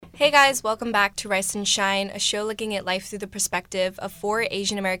Hey guys, welcome back to Rice and Shine, a show looking at life through the perspective of 4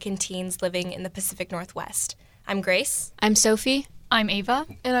 Asian American teens living in the Pacific Northwest. I'm Grace. I'm Sophie. I'm Ava.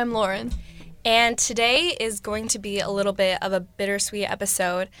 And I'm Lauren. And today is going to be a little bit of a bittersweet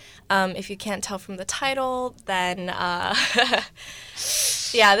episode. If you can't tell from the title, then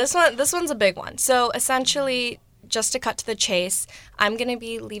yeah, this one's a big one. So essentially, just to cut to the chase, I'm going to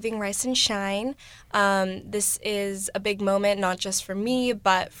be leaving Rice and Shine. This is a big moment, not just for me,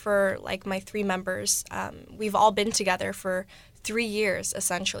 but for like my 3 members. We've all been together for 3 years,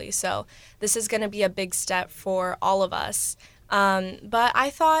 essentially. So this is going to be a big step for all of us. But I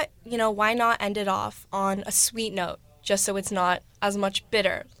thought, why not end it off on a sweet note, just so it's not as much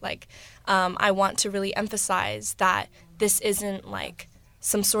bitter. Like, I want to really emphasize that this isn't like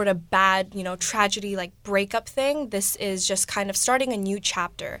some sort of bad, tragedy, like breakup thing. This is just kind of starting a new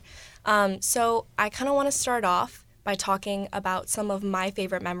chapter. So I kind of want to start off by talking about some of my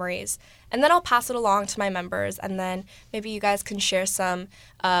favorite memories. And then I'll pass it along to my members, and then maybe you guys can share some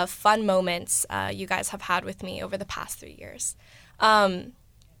fun moments you guys have had with me over the past 3 years. I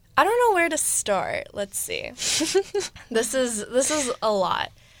don't know where to start. Let's see. This is a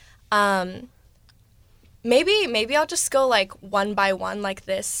lot. Maybe I'll just go like one by one like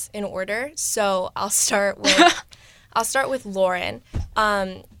this in order. So I'll start with Lauren.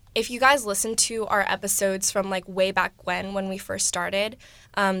 If you guys listen to our episodes from like way back when we first started,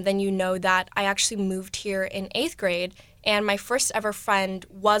 then you know that I actually moved here in 8th grade, and my first ever friend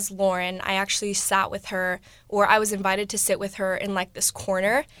was Lauren. I actually sat with her, or I was invited to sit with her in like this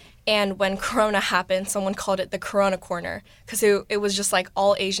corner. And when Corona happened, someone called it the Corona Corner because it was just like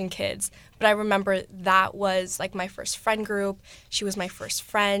all Asian kids. But I remember that was like my first friend group. She was my first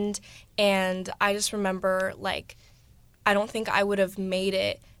friend. And I just remember like I don't think I would have made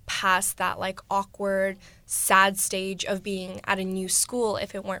it past that like awkward, sad stage of being at a new school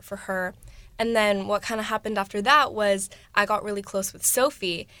if it weren't for her. And then what kind of happened after that was I got really close with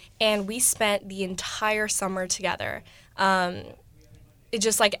Sophie, and we spent the entire summer together. It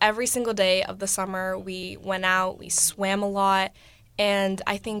just like every single day of the summer, we went out, we swam a lot, and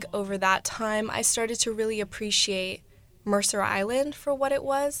I think over that time, I started to really appreciate Mercer Island for what it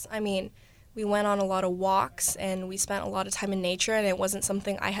was. I mean, we went on a lot of walks, and we spent a lot of time in nature, and it wasn't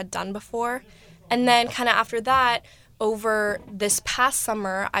something I had done before. And then kind of after that, over this past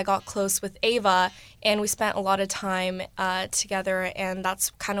summer, I got close with Ava, and we spent a lot of time together, and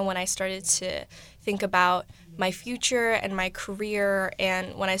that's kind of when I started to think about my future and my career,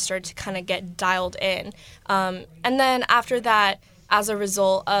 and when I started to kind of get dialed in. And then after that, as a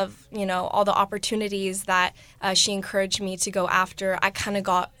result of, all the opportunities that she encouraged me to go after, I kind of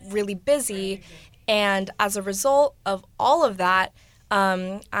got really busy. And as a result of all of that,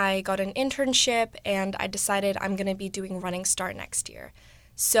 I got an internship, and I decided I'm going to be doing Running Start next year.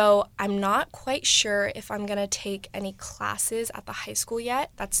 So I'm not quite sure if I'm going to take any classes at the high school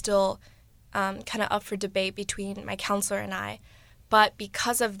yet. That's still kind of up for debate between my counselor and I. But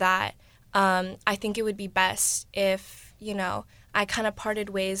because of that, I think it would be best if, I kind of parted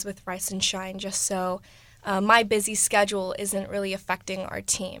ways with Rice and Shine just so my busy schedule isn't really affecting our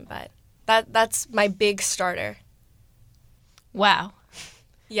team. But that's my big starter. Wow.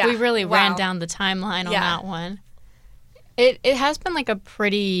 Yeah. We really ran down the timeline on that one. It has been like a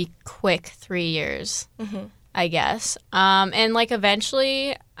pretty quick 3 years, I guess. And like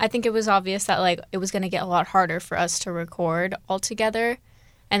eventually, I think it was obvious that like it was going to get a lot harder for us to record all together.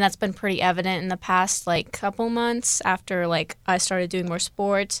 And that's been pretty evident in the past like couple months after like I started doing more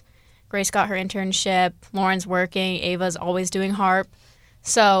sports. Grace got her internship. Lauren's working. Ava's always doing harp.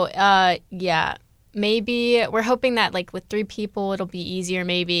 So yeah, maybe we're hoping that like with 3 people it'll be easier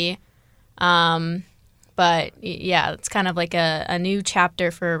maybe. But yeah, it's kind of like a new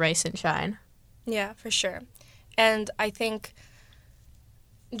chapter for Rice and Shine. Yeah, for sure. And I think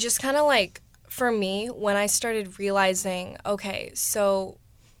just kind of like for me, when I started realizing, okay, so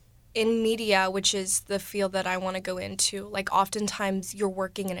in media, which is the field that I want to go into, like oftentimes you're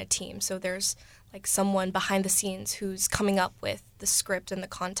working in a team. So there's like someone behind the scenes who's coming up with the script and the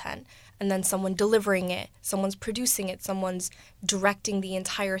content, and then someone delivering it, someone's producing it, someone's directing the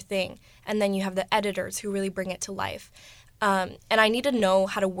entire thing, and then you have the editors who really bring it to life. And I need to know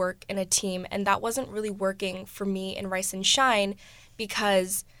how to work in a team, and that wasn't really working for me in Rice and Shine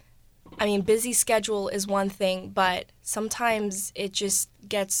because, I mean, busy schedule is one thing, but sometimes it just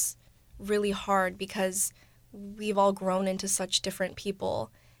gets really hard because we've all grown into such different people.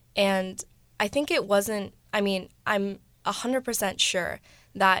 And I think it wasn't, I mean, I'm 100% sure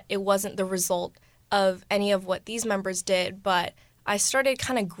that it wasn't the result of any of what these members did, but I started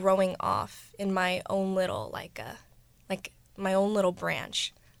kind of growing off in my own little, my own little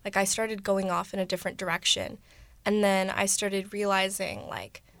branch. like I started going off in a different direction. And then I started realizing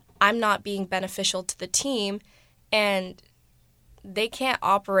like I'm not being beneficial to the team and they can't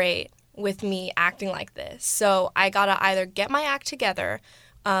operate with me acting like this. So I gotta either get my act together,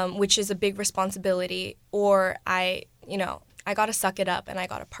 which is a big responsibility, or I gotta suck it up and I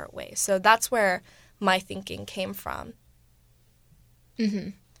gotta part ways. So that's where my thinking came from.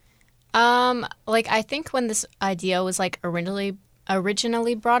 Mm-hmm. Like I think when this idea was like originally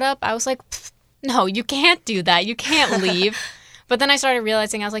brought up, I was like, no, you can't do that. You can't leave. But then I started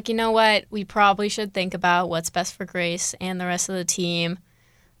realizing, I was like, you know what? We probably should think about what's best for Grace and the rest of the team.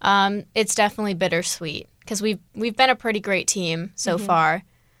 It's definitely bittersweet because we've been a pretty great team so far.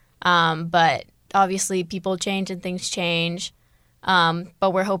 But obviously people change and things change.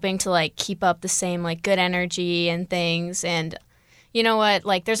 But we're hoping to like keep up the same like good energy and things. And you know what?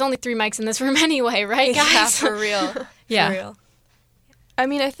 Like there's only 3 mics in this room anyway, right, guys? Yeah, for real. Yeah. For real. I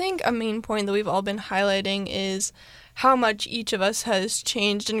mean, I think a main point that we've all been highlighting is how much each of us has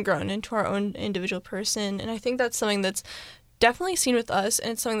changed and grown into our own individual person. And I think that's something that's definitely seen with us,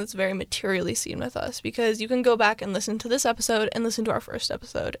 and it's something that's very materially seen with us, because you can go back and listen to this episode and listen to our first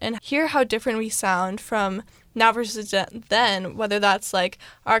episode and hear how different we sound from now versus then, whether that's like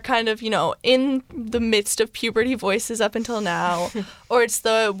our kind of, in the midst of puberty voices up until now, or it's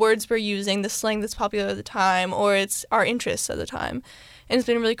the words we're using, the slang that's popular at the time, or it's our interests at the time. And it's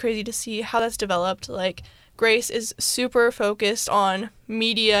been really crazy to see how that's developed. Like, Grace is super focused on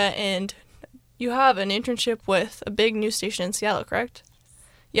media, and you have an internship with a big news station in Seattle, correct?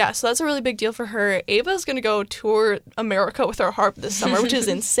 Yeah, so that's a really big deal for her. Ava's going to go tour America with her harp this summer, which is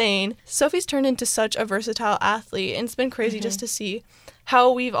insane. Sophie's turned into such a versatile athlete, and it's been crazy just to see how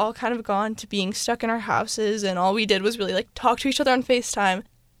we've all kind of gone to being stuck in our houses, and all we did was really, like, talk to each other on FaceTime,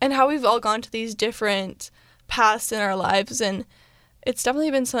 and how we've all gone to these different paths in our lives, and it's definitely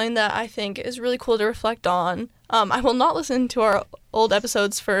been something that I think is really cool to reflect on. I will not listen to our old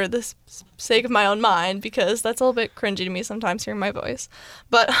episodes for the sake of my own mind, because that's a little bit cringy to me sometimes hearing my voice.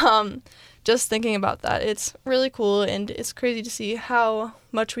 But just thinking about that, it's really cool, and it's crazy to see how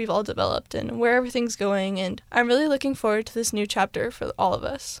much we've all developed and where everything's going. And I'm really looking forward to this new chapter for all of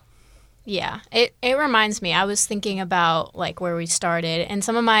us. Yeah, it reminds me. I was thinking about like where we started, and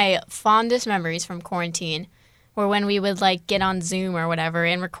some of my fondest memories from quarantine were when we would like get on Zoom or whatever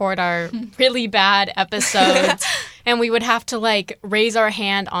and record our really bad episodes, and we would have to like raise our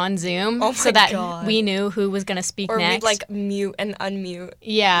hand on Zoom so that we knew who was going to speak next. Or we'd like mute and unmute.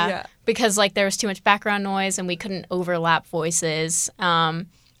 Yeah, because like there was too much background noise and we couldn't overlap voices. And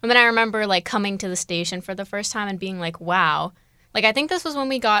then I remember like coming to the station for the first time and being like, wow. Like I think this was when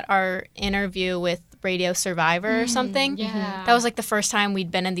we got our interview with Radio Survivor or something. Yeah. That was like the first time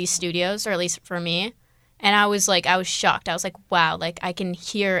we'd been in these studios, or at least for me. And I was shocked. I was like, wow, like I can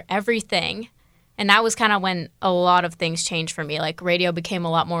hear everything. And that was kind of when a lot of things changed for me. Like radio became a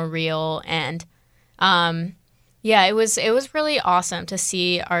lot more real. And it was really awesome to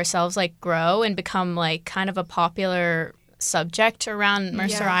see ourselves like grow and become like kind of a popular subject around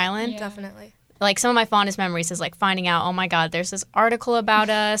Mercer Island. Yeah. Definitely. Like some of my fondest memories is like finding out, oh my God, there's this article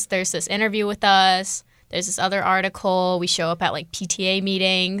about us. There's this interview with us. There's this other article. We show up at like PTA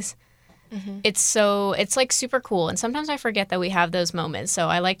meetings. Mm-hmm. It's like super cool, and sometimes I forget that we have those moments, so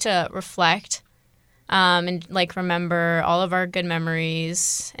I like to reflect and like remember all of our good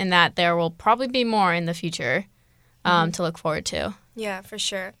memories, and that there will probably be more in the future to look forward to. Yeah, for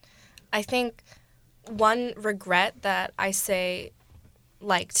sure. I think one regret that I say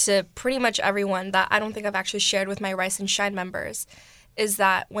like to pretty much everyone that I don't think I've actually shared with my Rice and Shine members is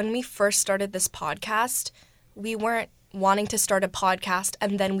that when we first started this podcast, we weren't wanting to start a podcast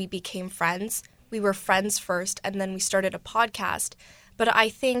and then we became friends. We were friends first and then we started a podcast. But I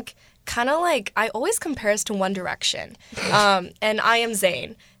think kind of like I always compare us to One Direction. And I am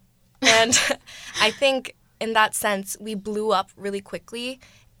Zayn. And I think in that sense, we blew up really quickly.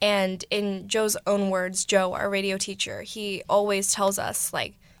 And in Joe's own words, Joe, our radio teacher, he always tells us,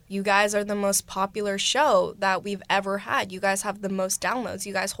 like, you guys are the most popular show that we've ever had. You guys have the most downloads.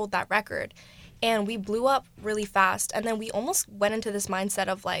 You guys hold that record. And we blew up really fast. And then we almost went into this mindset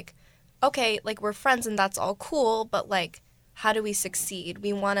of like, okay, like we're friends and that's all cool, but like, how do we succeed?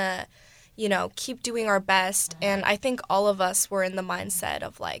 We want to, keep doing our best. And I think all of us were in the mindset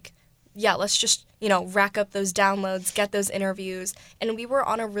of like, yeah, let's just, rack up those downloads, get those interviews. And we were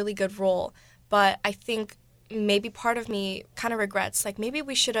on a really good roll. But I think maybe part of me kind of regrets, like maybe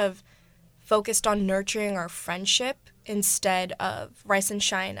we should have focused on nurturing our friendship instead of Rice and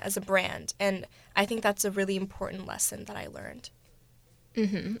Shine as a brand. And I think that's a really important lesson that I learned.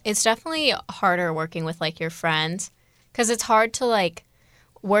 Mm-hmm. It's definitely harder working with like your friends, because it's hard to like,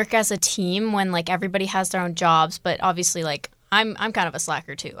 work as a team when like everybody has their own jobs, but obviously like I'm kind of a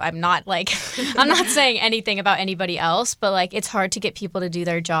slacker too. I'm not like I'm not saying anything about anybody else, but like it's hard to get people to do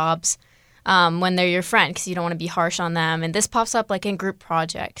their jobs when they're your friend because you don't want to be harsh on them. And this pops up like in group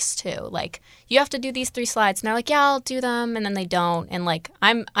projects too. Like you have to do these 3 slides, and they're like, yeah, I'll do them, and then they don't. And like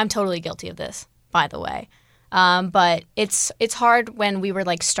I'm totally guilty of this, by the way. But it's hard when we were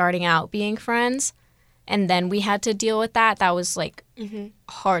like starting out being friends. And then we had to deal with that. That was, like,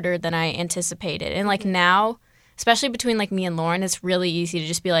 harder than I anticipated. And, like, now, especially between, like, me and Lauren, it's really easy to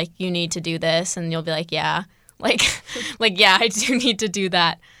just be like, you need to do this. And you'll be like, yeah. Like, yeah, I do need to do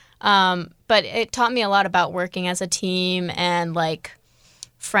that. But it taught me a lot about working as a team and, like,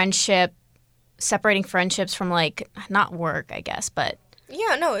 friendship, separating friendships from, like, not work, I guess, but.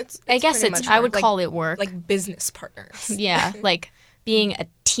 Yeah, no, it's I guess I would call it work. Like, business partners. Yeah, like. Being a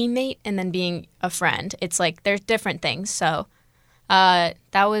teammate and then being a friend. It's like there's different things. So that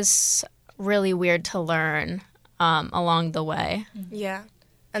was really weird to learn along the way. Yeah.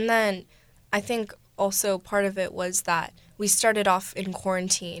 And then I think also part of it was that we started off in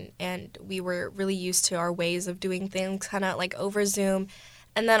quarantine and we were really used to our ways of doing things kind of like over Zoom.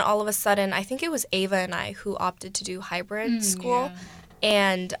 And then all of a sudden, I think it was Ava and I who opted to do hybrid school. Yeah.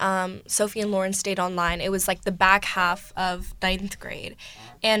 And Sophie and Lauren stayed online. It was like the back half of 9th grade.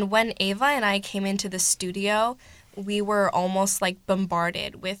 And when Ava and I came into the studio, we were almost like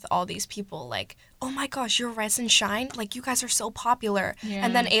bombarded with all these people like, oh my gosh, you're Rise and Shine? Like, you guys are so popular. Yeah.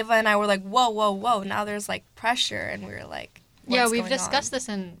 And then Ava and I were like, whoa, whoa, whoa. Now there's like pressure. And we were like, what's we've discussed this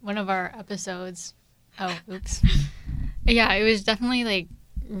in one of our episodes. Oh, oops. Yeah, it was definitely like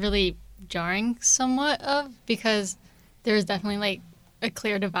really jarring somewhat because there was definitely like a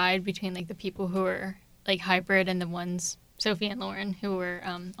clear divide between like the people who were like hybrid and the ones, Sophie and Lauren, who were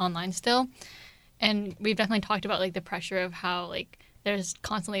online still. And we've definitely talked about like the pressure of how like there's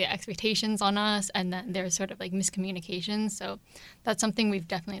constantly expectations on us and then there's sort of like miscommunication. So that's something we've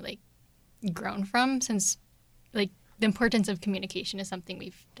definitely like grown from since like the importance of communication is something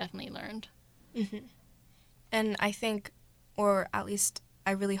we've definitely learned. Mm-hmm. And I think, or at least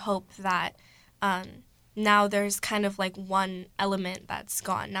I really hope that now there's kind of like one element that's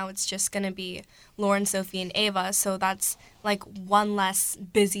gone. Now it's just going to be Lauren, Sophie, and Ava. So that's like one less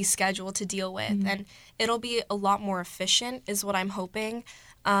busy schedule to deal with. Mm-hmm. And it'll be a lot more efficient is what I'm hoping.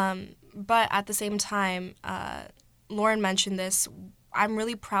 But at the same time, Lauren mentioned this, I'm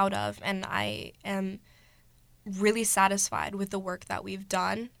really proud of, and I am really satisfied with the work that we've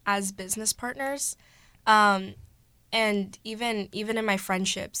done as business partners. And even in my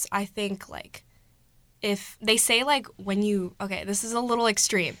friendships, I think like, if they say like when you, okay, this is a little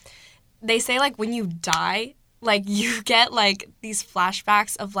extreme. They say like when you die, like you get like these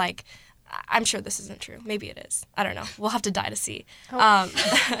flashbacks of like, I'm sure this isn't true. Maybe it is. I don't know. We'll have to die to see.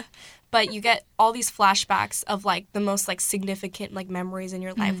 But you get all these flashbacks of like the most like significant like memories in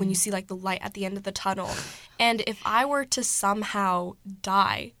your life when you see like the light at the end of the tunnel. And if I were to somehow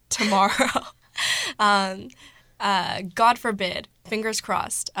die tomorrow, God forbid, fingers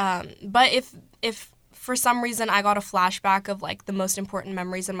crossed. But if for some reason I got a flashback of like the most important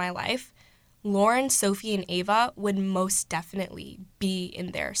memories in my life, Lauren, Sophie, and Ava would most definitely be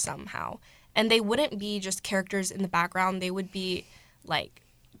in there somehow. And they wouldn't be just characters in the background. They would be like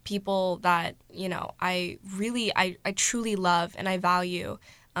people that, you know, I truly love and I value.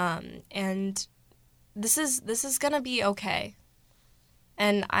 And this is going to be okay.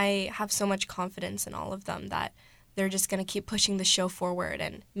 And I have so much confidence in all of them that they're just going to keep pushing the show forward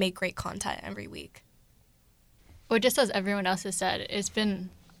and make great content every week. Well, just as everyone else has said, it's been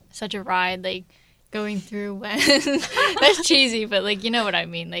such a ride, like, going through when... That's cheesy, but, like, you know what I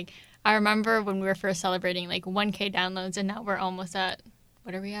mean. Like, I remember when we were first celebrating, like, 1K downloads, and now we're almost at...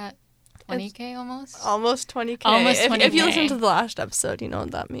 What are we at? 20K almost? Almost 20K. Almost 20K. If you listen to the last episode, you know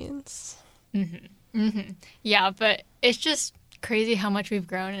what that means. Mm-hmm. Mm-hmm. Yeah, but it's just crazy how much we've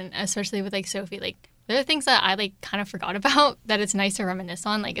grown, and especially with, like, Sophie, like, there are things that I, like, kind of forgot about that it's nice to reminisce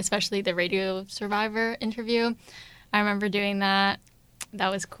on, like, especially the Radio Survivor interview. I remember doing that. That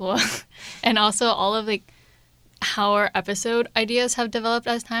was cool. And also all of, like, how our episode ideas have developed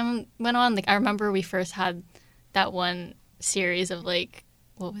as time went on. Like, I remember we first had that one series of, like,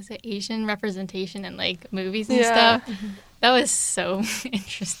 what was it? Asian representation in, like, movies and stuff. Mm-hmm. That was so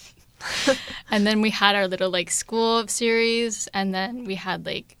interesting. And then we had our little, like, school series. And then we had,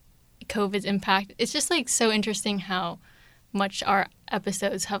 like, COVID's impact. It's just like so interesting how much our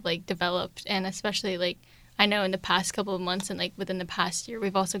episodes have like developed, and especially like I know in the past couple of months and like within the past year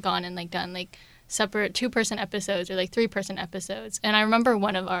we've also gone and like done like separate 2-person episodes or like 3-person episodes. And I remember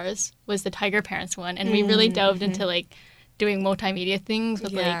one of ours was the Tiger Parents one, and we really delved into like doing multimedia things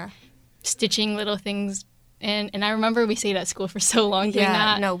with like stitching little things. And I remember we stayed at school for so long doing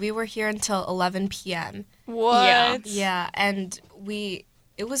that. No, we were here until 11 p.m. What? Yeah, and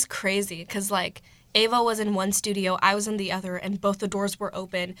it was crazy because, like, Ava was in one studio, I was in the other, and both the doors were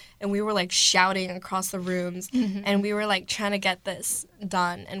open, and we were, like, shouting across the rooms, and we were, like, trying to get this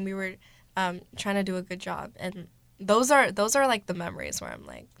done, and we were trying to do a good job. And those are, like, the memories where I'm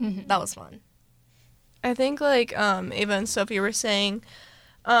like, that was fun. I think, like, Ava and Sophie were saying,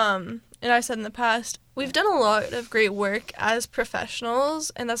 and I said in the past, we've done a lot of great work as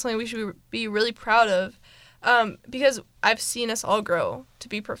professionals, and that's something we should be really proud of, because I've seen us all grow to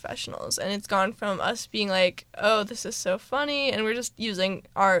be professionals, and it's gone from us being like, oh, this is so funny, and we're just using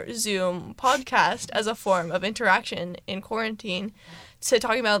our Zoom podcast as a form of interaction in quarantine, to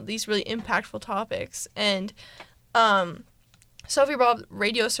talking about these really impactful topics. And Sophie brought up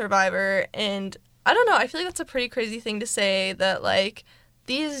Radio Survivor, and I don't know, I feel like that's a pretty crazy thing to say, that, like,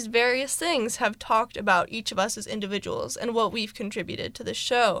 these various things have talked about each of us as individuals and what we've contributed to the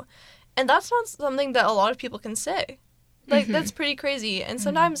show. And that's not something that a lot of people can say. Like, that's pretty crazy. And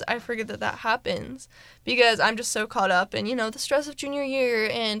sometimes I forget that happens because I'm just so caught up in, the stress of junior year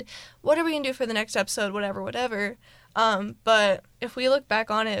and what are we going to do for the next episode, whatever. But if we look back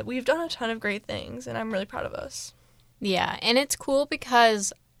on it, we've done a ton of great things, and I'm really proud of us. Yeah, and it's cool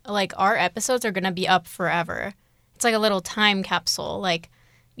because, like, our episodes are going to be up forever. It's like a little time capsule. Like,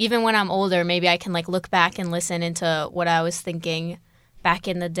 even when I'm older, maybe I can, like, look back and listen into what I was thinking back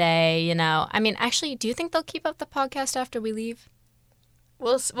in the day, I mean, actually, do you think they'll keep up the podcast after we leave?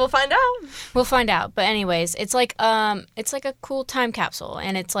 We'll find out. We'll find out. But anyways, it's like a cool time capsule,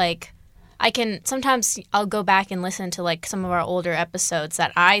 and it's like sometimes I'll go back and listen to, like, some of our older episodes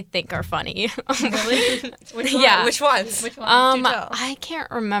that I think are funny. Really? Which Yeah. Which ones? I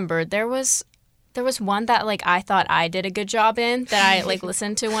can't remember. There was one that, like, I thought I did a good job in that I, like,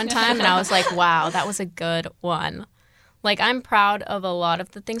 listened to one time, and I was like, wow, that was a good one. Like, I'm proud of a lot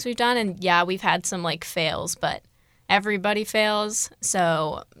of the things we've done, and yeah, we've had some, like, fails, but everybody fails,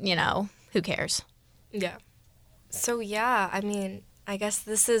 so, who cares? Yeah. So, yeah, I mean, I guess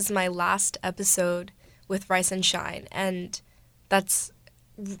this is my last episode with Rice and Shine, and that's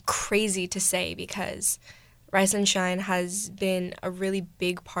crazy to say because Rice and Shine has been a really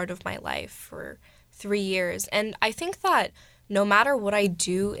big part of my life for 3 years, and I think that no matter what I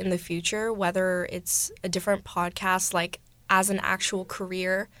do in the future, whether it's a different podcast, like as an actual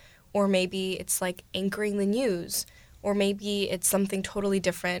career, or maybe it's like anchoring the news, or maybe it's something totally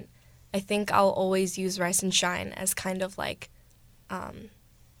different, I think I'll always use Rice and Shine as kind of like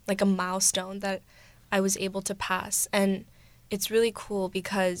a milestone that I was able to pass. And it's really cool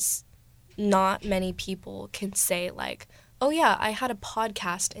because not many people can say like, oh yeah, I had a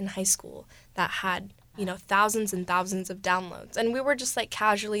podcast in high school that had thousands and thousands of downloads. And we were just, like,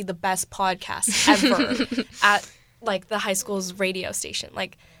 casually the best podcast ever at, like, the high school's radio station.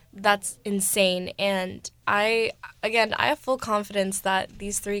 Like, that's insane. And I have full confidence that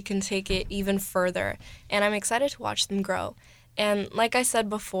these three can take it even further. And I'm excited to watch them grow. And like I said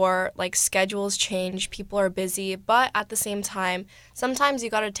before, like, schedules change, people are busy, but at the same time, sometimes you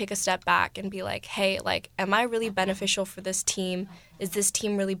got to take a step back and be like, hey, like, am I really beneficial for this team? Is this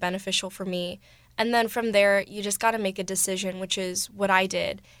team really beneficial for me? And then from there, you just got to make a decision, which is what I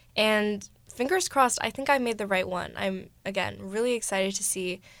did. And fingers crossed, I think I made the right one. I'm, again, really excited to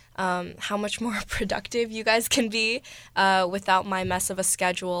see how much more productive you guys can be without my mess of a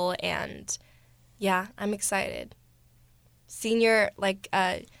schedule. And, yeah, I'm excited. Senior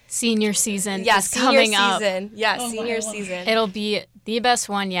season is coming up. Yeah, senior season. It'll be the best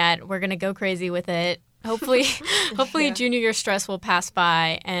one yet. We're going to go crazy with it. Hopefully, junior year stress will pass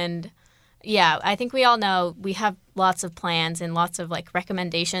by. And yeah, I think we all know we have lots of plans and lots of, like,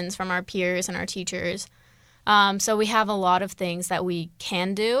 recommendations from our peers and our teachers. So we have a lot of things that we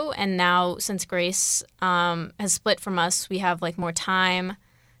can do. And now, since Grace has split from us, we have, like, more time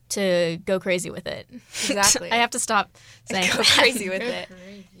to go crazy with it. Exactly. I have to stop saying go crazy with it.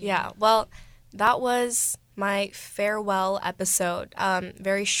 Yeah. Well, that was my farewell episode.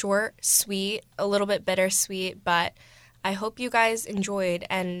 Very short, sweet, a little bit bittersweet, but I hope you guys enjoyed,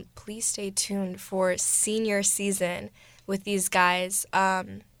 and please stay tuned for senior season with these guys.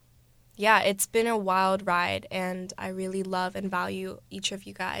 Yeah, it's been a wild ride, and I really love and value each of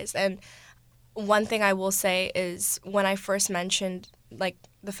you guys. And one thing I will say is when I first mentioned, like,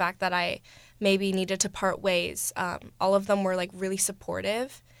 the fact that I maybe needed to part ways, all of them were, like, really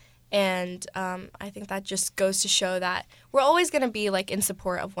supportive. And I think that just goes to show that we're always going to be, like, in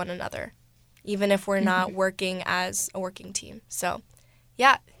support of one another, even if we're not working as a working team. So,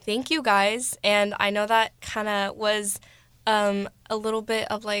 yeah, thank you guys. And I know that kind of was a little bit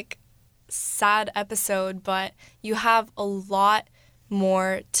of like sad episode, but you have a lot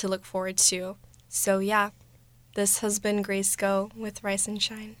more to look forward to. So yeah, this has been Grace Go with Rice and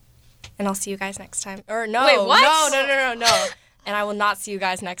Shine. And I'll see you guys next time. Or no. Wait, what? No. And I will not see you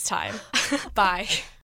guys next time. Bye.